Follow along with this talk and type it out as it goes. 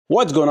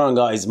What's going on,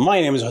 guys?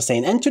 My name is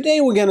Hussein, and today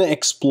we're going to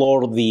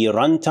explore the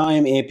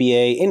Runtime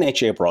API in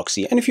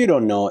HAProxy. And if you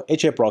don't know,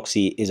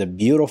 HAProxy is a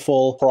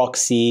beautiful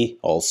proxy,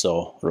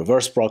 also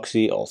reverse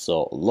proxy,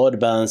 also load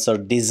balancer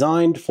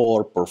designed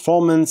for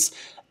performance.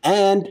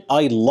 And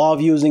I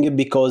love using it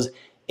because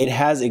it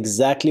has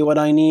exactly what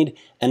I need,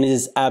 and it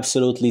is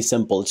absolutely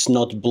simple. It's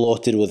not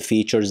bloated with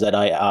features that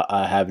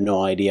I have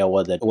no idea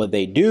what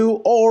they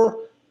do, or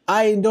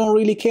I don't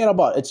really care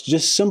about. It's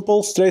just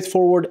simple,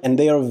 straightforward, and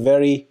they are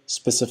very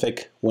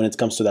specific when it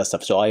comes to that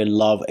stuff. So I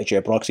love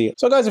HAProxy.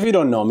 So guys, if you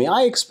don't know me,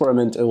 I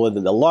experiment with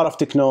a lot of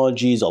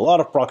technologies, a lot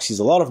of proxies,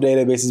 a lot of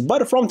databases,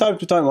 but from time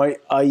to time,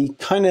 I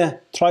kind of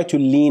try to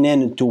lean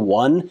into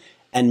one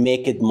and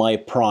make it my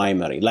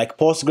primary. Like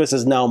Postgres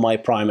is now my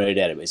primary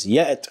database.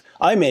 Yet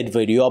I made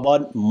video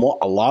about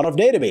a lot of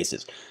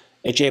databases.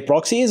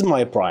 HAProxy is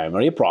my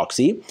primary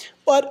proxy,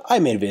 but I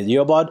made a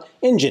video about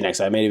Nginx,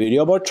 I made a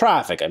video about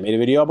traffic, I made a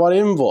video about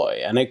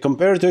Envoy, and I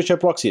compared it to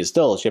HAProxy.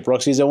 Still,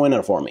 HAProxy is a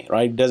winner for me,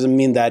 right? Doesn't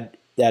mean that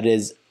that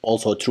is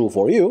also true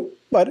for you,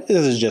 but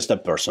this is just a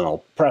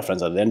personal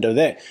preference at the end of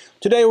the day.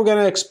 Today we're going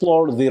to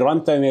explore the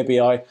Runtime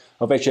API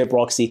of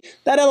HAProxy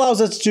that allows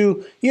us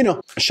to,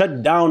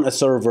 shut down a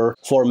server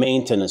for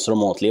maintenance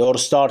remotely or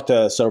start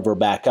a server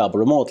backup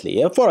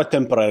remotely for a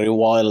temporary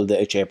while the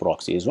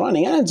HAProxy is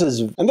running. And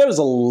there's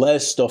a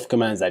list of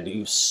commands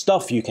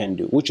stuff you can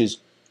do, which is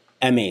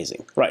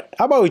amazing. Right,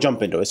 how about we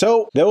jump into it?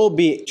 So there will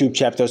be 2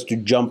 chapters to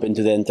jump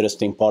into the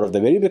interesting part of the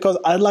video because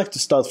I'd like to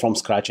start from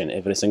scratch in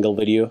every single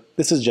video.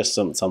 This is just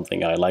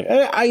something I like.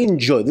 I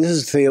enjoy. This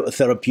is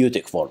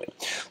therapeutic for me.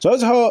 So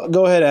let's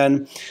go ahead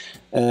and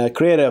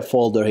create a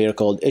folder here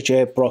called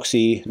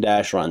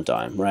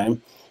HAProxy-runtime, right?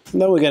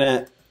 And then we're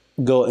gonna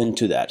go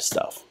into that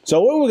stuff. So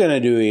what we're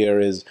gonna do here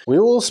is we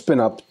will spin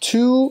up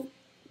 2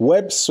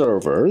 web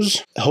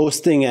servers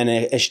hosting an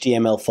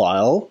HTML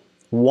file.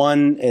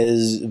 One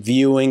is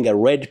viewing a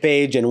red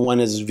page and one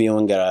is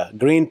viewing a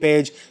green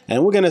page,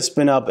 and we're gonna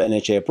spin up an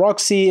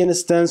HAProxy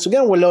instance. We're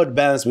gonna load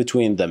balance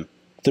between them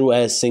through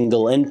a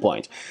single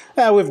endpoint.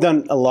 We've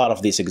done a lot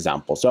of these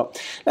examples, so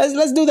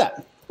let's do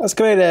that. Let's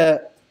create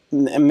a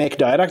make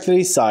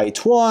directory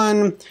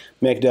site1,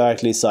 make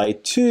directory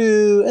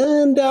site2,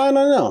 and I don't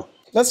know.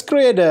 Let's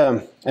create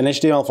an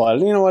HTML file.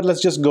 You know what? Let's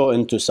just go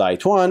into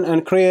site1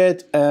 and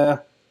create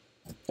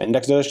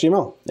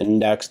index.html.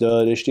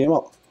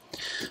 Index.html.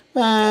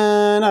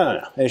 And I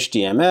don't know,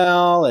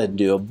 HTML, let's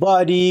do a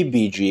body,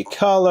 BG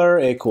color,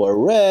 equal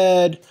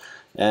red,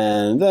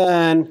 and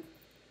then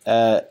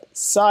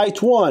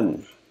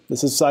site1.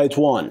 This is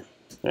site1,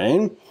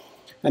 right?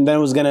 And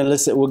then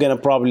we're gonna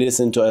probably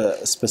listen to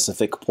a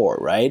specific port,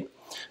 right?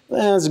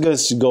 Let's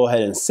just go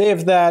ahead and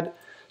save that.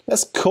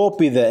 Let's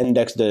copy the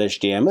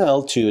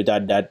index.html to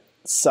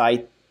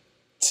 .site2.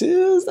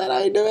 Is that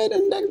how you do it?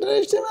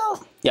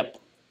 Index.html? Yep.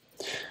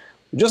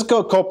 Just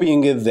go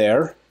copying it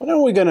there. And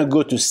then we're gonna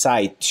go to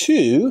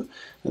site2,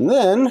 and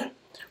then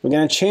we're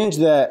gonna change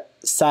the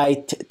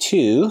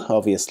site2,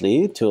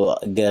 obviously, to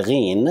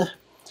green,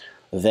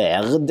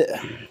 verd,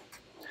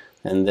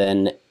 and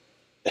then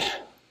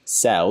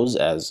saus,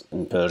 as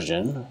in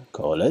Persian,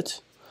 call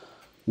it.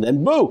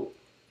 Then boo!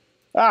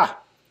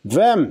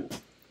 Vim!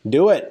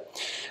 Do it.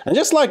 And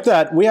just like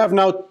that, we have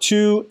now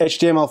 2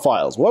 HTML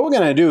files. What we're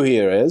gonna do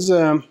here is,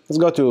 let's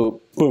go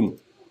to, boom,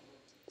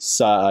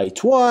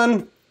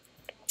 site1,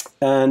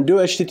 and do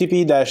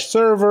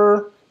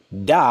http-server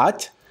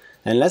dot,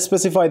 and let's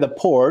specify the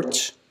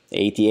port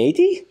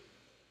 8080.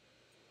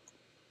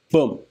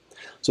 Boom.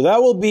 So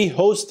that will be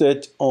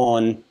hosted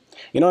on,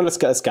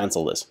 let's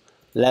cancel this.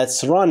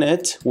 Let's run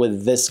it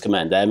with this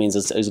command. That means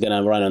it's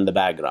gonna run in the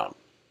background.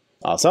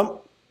 Awesome.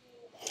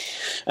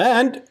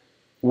 And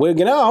we're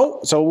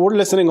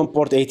listening on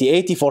port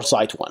 8080 for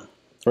site1.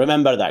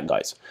 Remember that,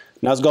 guys.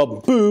 Now let's go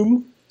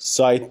boom,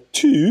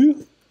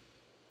 site2,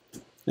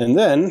 and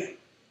then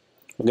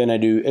we're gonna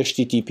do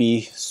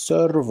HTTP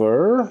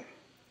server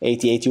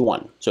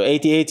 8081. So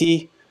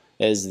 8080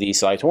 is the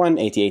site1,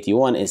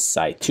 8081 is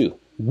site2.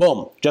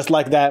 Boom, just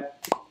like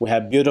that, we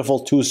have beautiful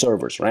 2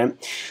 servers, right?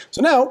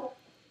 So now,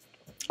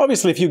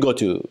 obviously, if you go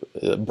to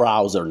the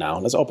browser now,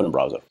 let's open a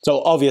browser.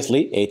 So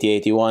obviously,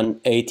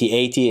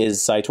 8080 is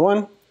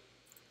site1,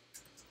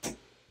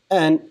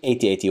 and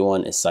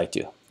 8081 is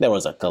site2. There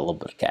was a little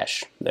bit of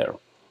cache there.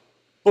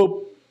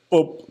 Boop,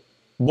 boop.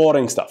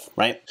 Boring stuff,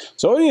 right?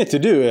 So what we need to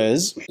do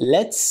is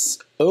let's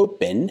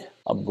open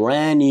a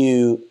brand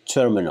new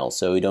terminal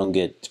so we don't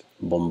get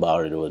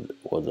bombarded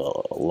with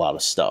a lot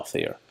of stuff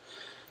here.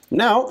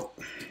 Now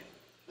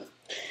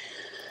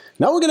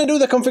we're gonna do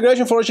the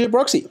configuration for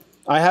HAProxy.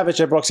 I have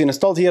HAProxy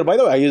installed here. By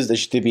the way, I use the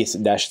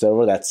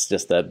HTTP-server. That's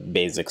just a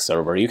basic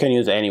server. You can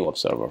use any web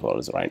server for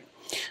this, right?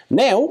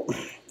 Now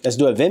let's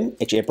do a vim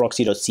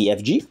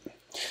HAProxy.cfg,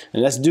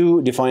 and let's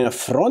define a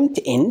front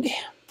end.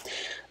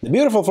 The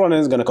beautiful front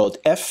end is going to call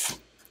it F.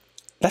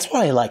 That's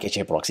why I like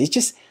HAProxy. It's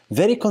just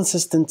very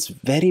consistent,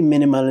 very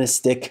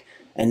minimalistic,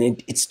 and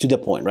it's to the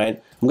point, right?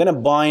 I'm going to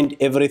bind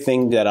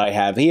everything that I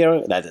have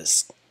here that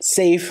is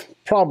safe,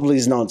 probably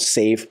is not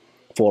safe,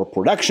 for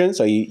production.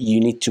 So you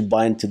need to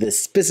bind to the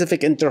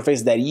specific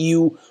interface that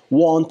you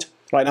want,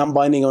 right? I'm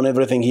binding on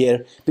everything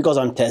here because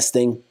I'm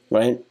testing,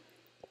 right?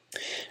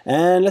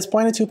 And let's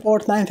bind it to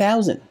port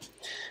 9000.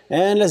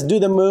 And let's do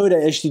the mode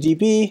at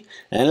HTTP,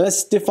 and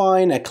let's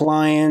define a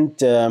client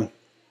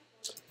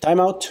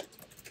timeout.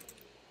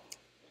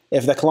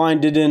 If the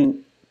client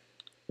didn't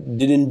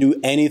do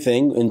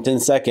anything in 10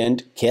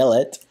 seconds, kill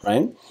it,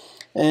 right?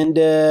 And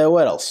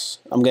what else?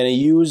 I'm gonna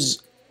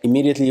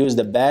immediately use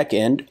the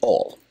backend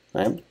all,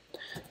 right? And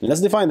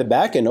let's define the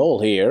backend all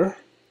here.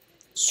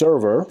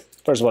 Server.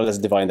 First of all, let's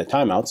define the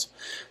timeouts.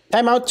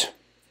 Timeout.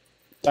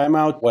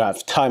 We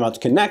have timeout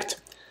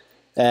connect.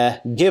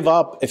 Give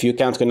up if you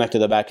can't connect to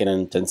the backend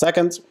in 10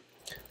 seconds.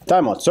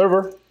 Timeout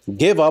server.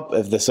 Give up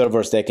if the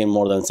server is taking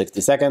more than 60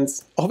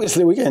 seconds.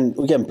 Obviously, we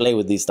can play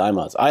with these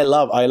timeouts. I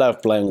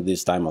love playing with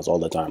these timeouts all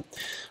the time,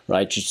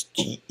 right?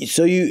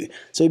 So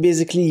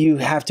basically you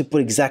have to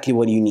put exactly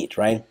what you need,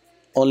 right?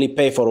 Only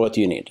pay for what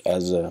you need,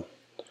 as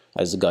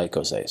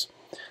Geico says,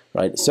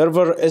 right?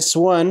 Server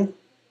S1.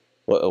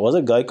 Was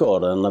it Geico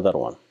or another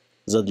one?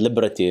 Is it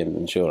Liberty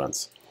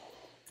Insurance?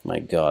 My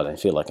God, I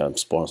feel like I'm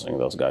sponsoring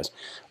those guys.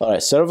 All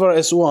right, server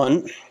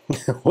S1,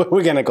 what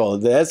we're gonna call it?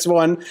 The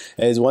S1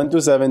 is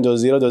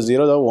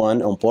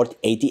 127.0.0.1 on port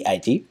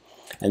 8080,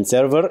 and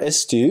server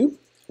S2,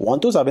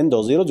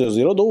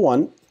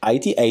 127.0.0.1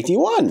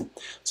 IT81.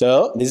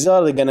 So these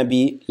are gonna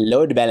be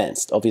load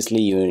balanced.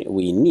 Obviously,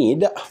 we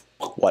need,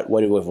 what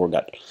did we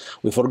forget?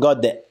 We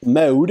forgot the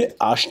mode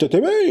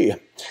HTTP.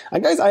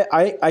 And guys,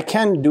 I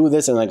can do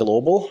this in a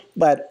global,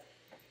 but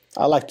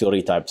I like to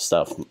retype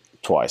stuff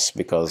twice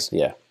because,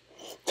 yeah.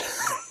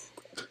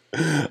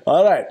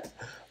 All right,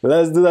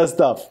 let's do that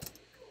stuff.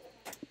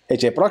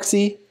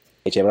 HAProxy,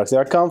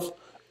 HAProxy.conf.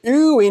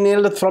 Ooh, we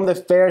nailed it from the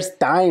first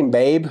time,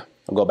 babe.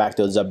 I'll go back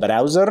to the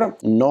browser.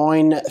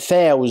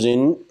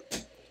 9000.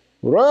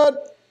 Right,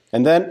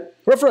 and then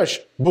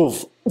refresh.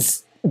 Boof.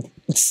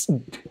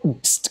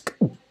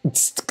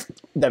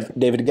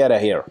 David Guetta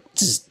here.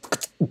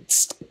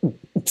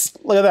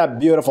 Look at that,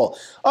 beautiful.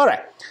 All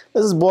right,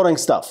 this is boring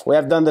stuff. We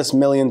have done this a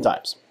million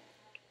times.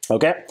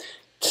 Okay,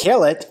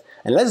 kill it,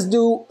 and let's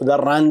do the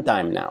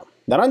runtime now.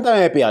 The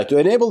runtime API. To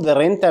enable the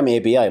runtime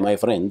API, my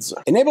friends,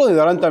 enabling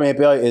the runtime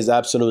API is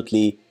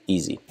absolutely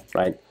easy,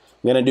 right?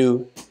 We're gonna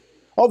do,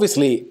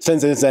 obviously,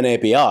 since it's an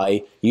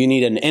API, you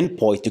need an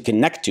endpoint to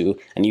connect to,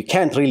 and you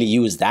can't really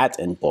use that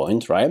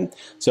endpoint, right?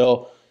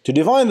 So to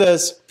define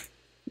this,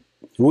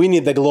 we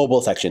need the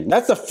global section.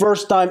 That's the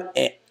first time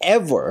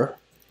ever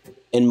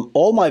in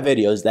all my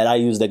videos that I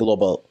use the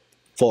global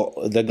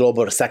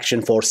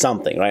section for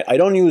something, right? I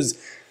don't use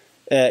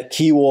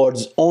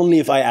keywords only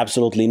if I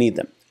absolutely need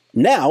them.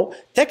 Now,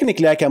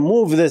 technically, I can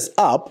move this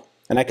up,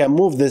 and I can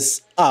move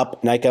this up,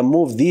 and I can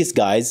move these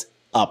guys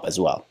up as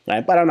well,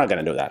 right? But I'm not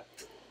gonna do that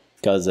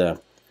because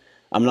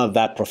I'm not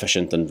that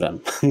proficient in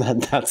Vim.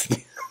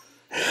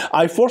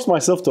 I force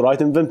myself to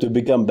write in Vim to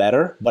become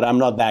better, but I'm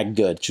not that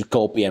good to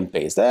copy and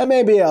paste.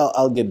 Maybe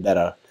I'll get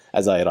better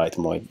as I write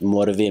more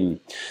Vim.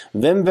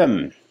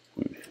 Vim.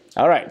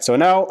 All right. So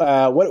now,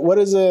 what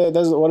is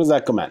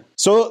that command?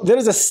 So there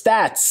is a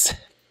stats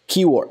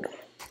keyword.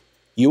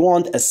 You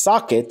want a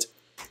socket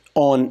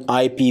on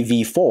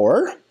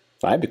IPv4,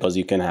 right? Because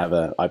you can have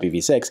a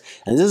IPv6,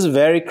 and this is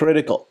very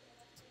critical.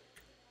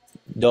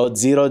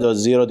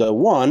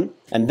 .0.0.1,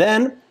 and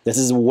then this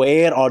is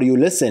where are you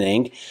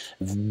listening.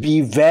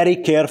 Be very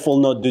careful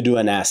not to do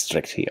an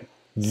asterisk here.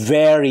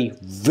 Very,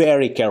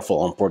 very careful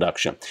on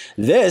production.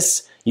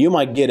 This, you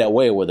might get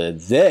away with it.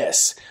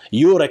 This,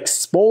 you're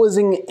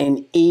exposing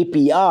an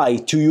API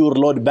to your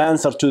load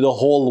balancer to the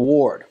whole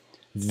world.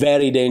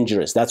 Very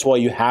dangerous. That's why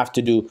you have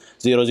to do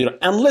 0.0,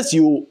 unless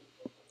you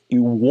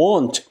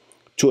want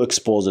to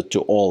expose it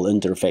to all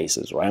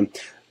interfaces,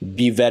 right?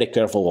 Be very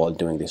careful while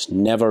doing this.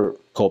 Never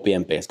copy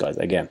and paste, guys.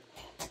 Again,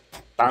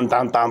 and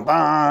then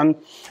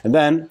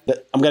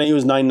I'm going to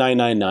use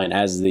 9999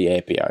 as the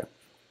API.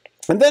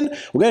 And then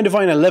we're going to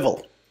define a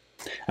level,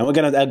 and we're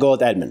going to go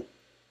with admin.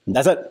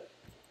 That's it.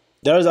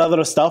 There's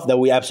other stuff that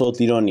we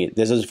absolutely don't need.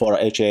 This is for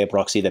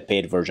HAProxy, the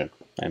paid version.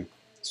 Okay?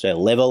 So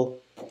level,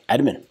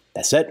 admin.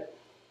 That's it.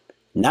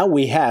 Now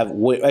we have,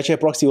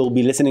 HAProxy will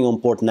be listening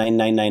on port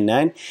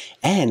 9999,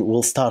 and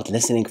we'll start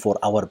listening for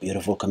our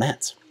beautiful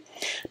commands.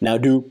 Now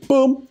do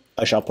boom,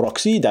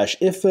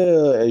 HAProxy-if,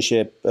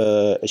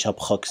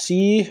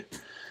 HAProxy,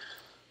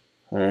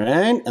 all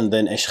right, and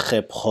then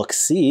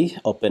HAProxy,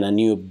 open a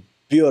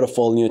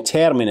beautiful new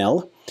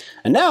terminal.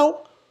 And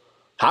now,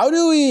 how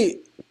do we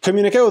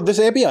communicate with this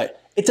API?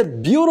 It's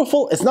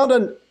not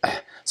an,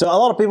 so a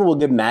lot of people will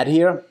get mad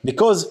here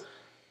because,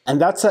 and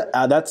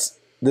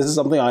this is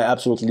something I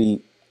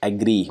absolutely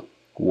agree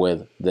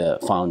with the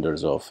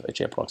founders of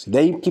HAProxy.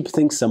 They keep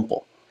things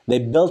simple. They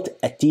built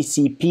a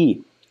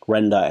TCP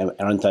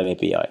runtime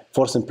API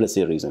for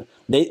simplicity reason.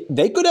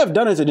 They could have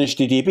done it in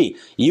HTTP.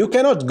 You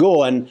cannot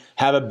go and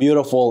have a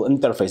beautiful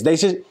interface. They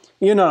said,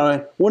 you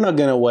know, we're not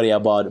going to worry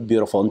about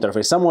beautiful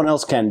interface. Someone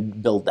else can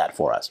build that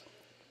for us.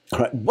 All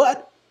right,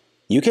 but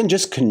you can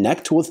just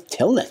connect with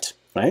Telnet,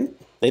 right?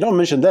 They don't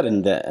mention that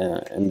in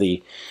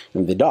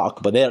the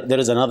doc, but there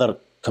is another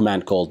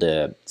command called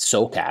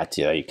socat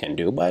you can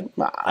do, but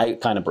I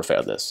kind of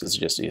prefer this. It's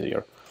just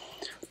easier.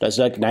 That's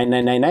like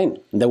 9999.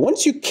 And then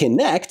once you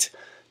connect,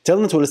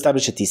 Telnet will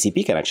establish a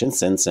TCP connection,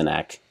 sends an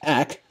ACK,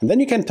 and then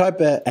you can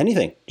type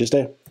anything, just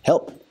a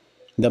help.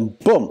 Then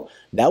boom,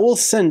 that will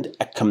send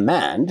a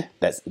command,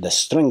 that's the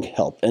string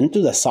help,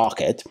 into the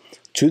socket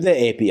to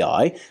the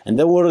API, and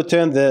then will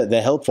return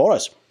the help for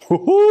us.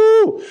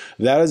 Woohoo!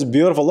 That is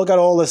beautiful. Look at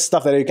all this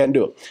stuff that you can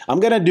do. I'm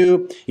gonna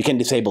do, you can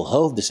disable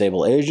health,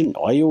 disable agent.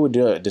 Why you would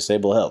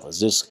disable health? It's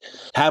just,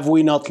 have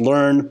we not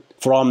learned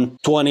from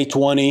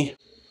 2020?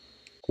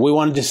 We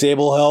want to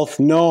disable health?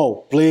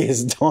 No,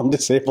 please don't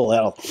disable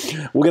health.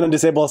 We're going to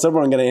disable a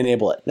server and going to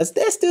enable it. Let's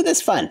do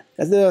this fun.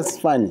 Let's do this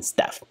fun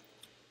stuff.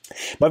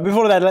 But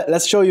before that,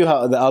 let's show you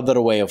how the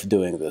other way of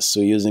doing this. So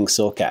using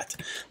socat,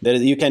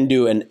 you can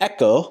do an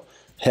echo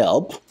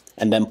help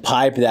and then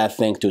pipe that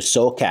thing to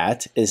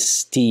socat is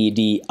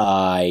stdio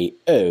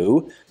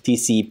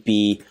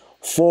TCP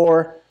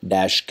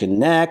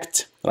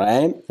 4-connect,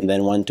 right? And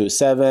then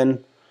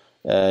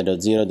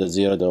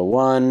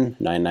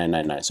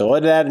 127.0.0.1.9999. So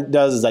what that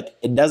does is that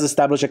it does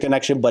establish a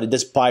connection, but it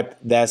does pipe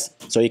this,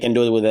 so you can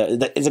do it with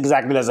it's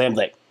exactly the same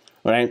thing,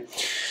 right?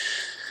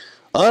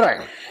 All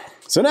right.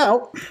 So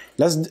now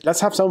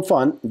let's have some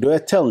fun. Do a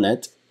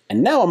telnet,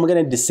 and now I'm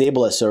gonna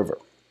disable a server.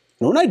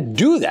 And when I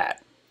do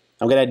that,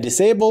 I'm gonna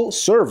disable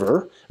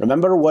server.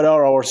 Remember what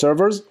are our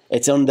servers?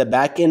 It's on the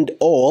backend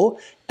all,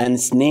 and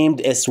it's named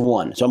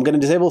S1. So I'm gonna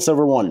disable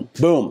server 1.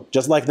 Boom,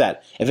 just like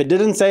that. If it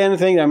didn't say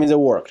anything, that means it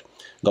worked.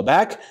 Go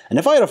back, and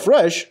if I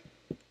refresh,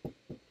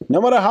 no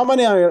matter how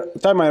many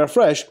time I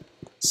refresh,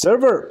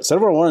 server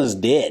 1 is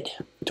dead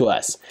to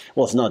us.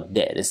 Well, it's not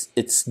dead.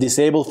 It's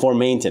disabled for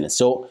maintenance.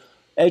 So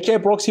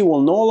HAProxy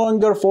will no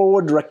longer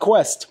forward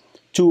request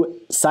to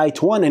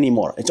site 1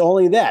 anymore. It's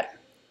only that.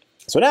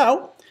 So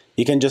now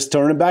you can just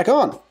turn it back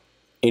on.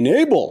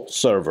 Enable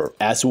server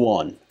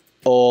S1,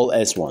 all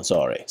S1.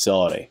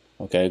 Sorry.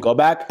 Okay, go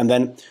back, and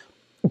then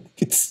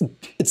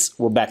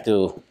we're back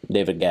to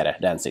David Guetta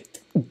dancing.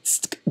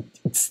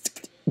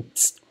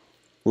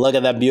 Look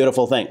at that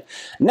beautiful thing.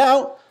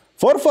 Now,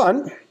 for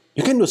fun,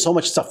 you can do so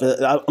much stuff.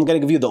 I'm going to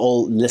give you the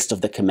whole list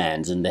of the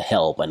commands and the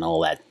help and all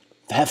that.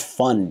 Have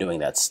fun doing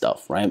that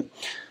stuff, right?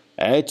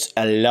 It's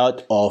a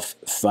lot of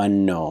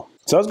fun now.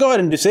 So let's go ahead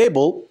and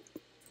disable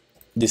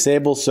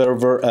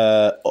server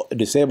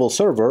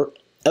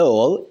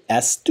all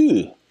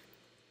S2.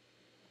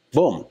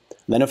 Boom.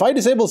 Then if I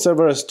disable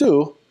server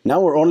S2, now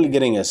we're only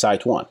getting a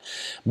site 1.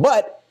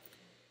 But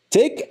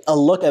take a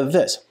look at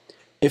this.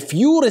 If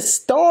you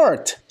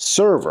restart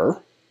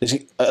server,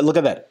 look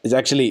at that.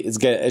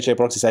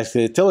 HAProxy is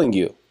actually telling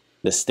you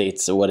the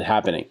states of what's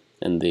happening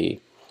in the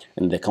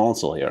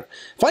console here.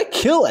 If I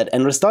kill it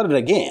and restart it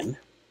again,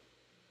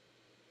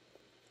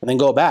 and then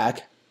go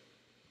back,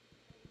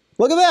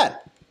 look at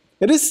that.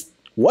 It is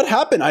what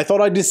happened. I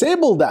thought I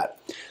disabled that.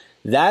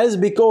 That is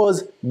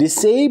because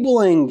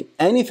disabling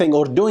anything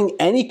or doing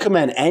any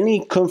command,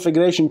 any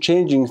configuration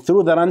changing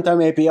through the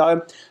runtime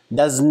API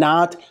does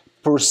not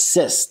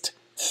persist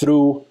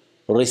through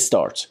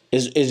restarts.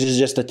 It's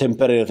just a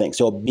temporary thing.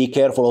 So be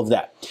careful of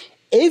that.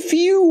 If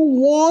you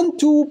want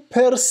to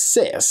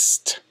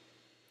persist,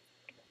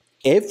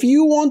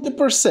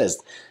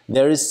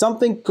 there is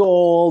something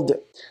called,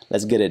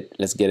 let's get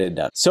it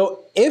done. So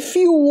if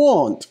you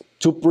want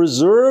to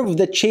preserve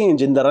the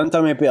change in the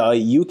runtime API,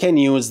 you can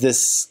use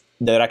this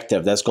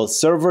directive that's called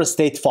server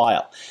state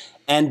file.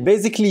 And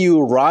basically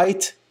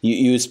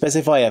you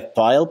specify a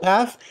file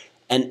path,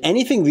 and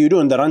anything you do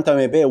in the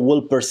runtime API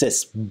will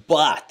persist.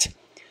 But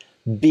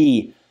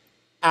be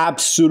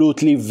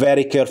absolutely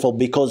very careful,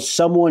 because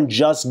someone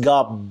just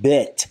got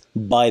bit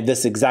by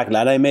this exactly,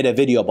 and I made a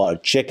video about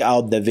it. Check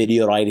out the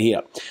video right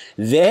here.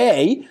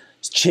 They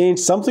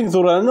changed something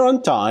through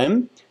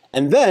runtime,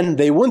 and then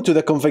they went to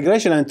the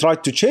configuration and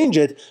tried to change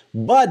it,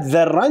 but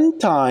the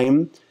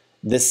runtime,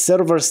 the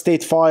server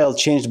state file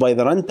changed by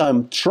the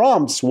runtime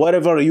trumps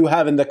whatever you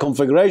have in the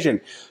configuration.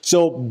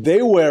 So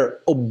they were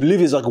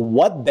oblivious, like,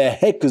 what the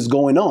heck is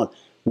going on?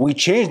 We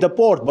changed the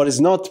port, but it's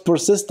not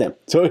persistent.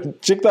 So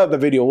check out the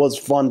video. It was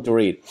fun to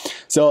read.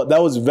 So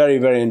that was very,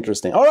 very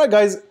interesting. All right,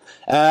 guys.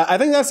 I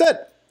think that's it.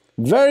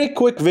 Very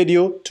quick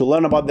video to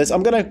learn about this.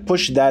 I'm going to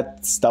push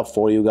that stuff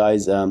for you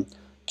guys to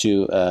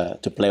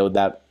play with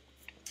that.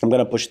 I'm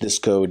going to push this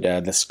code,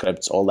 the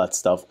scripts, all that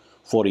stuff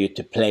for you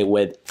to play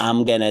with.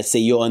 I'm going to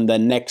see you on the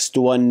next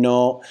one.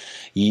 No,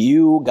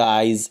 you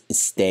guys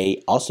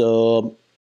stay awesome.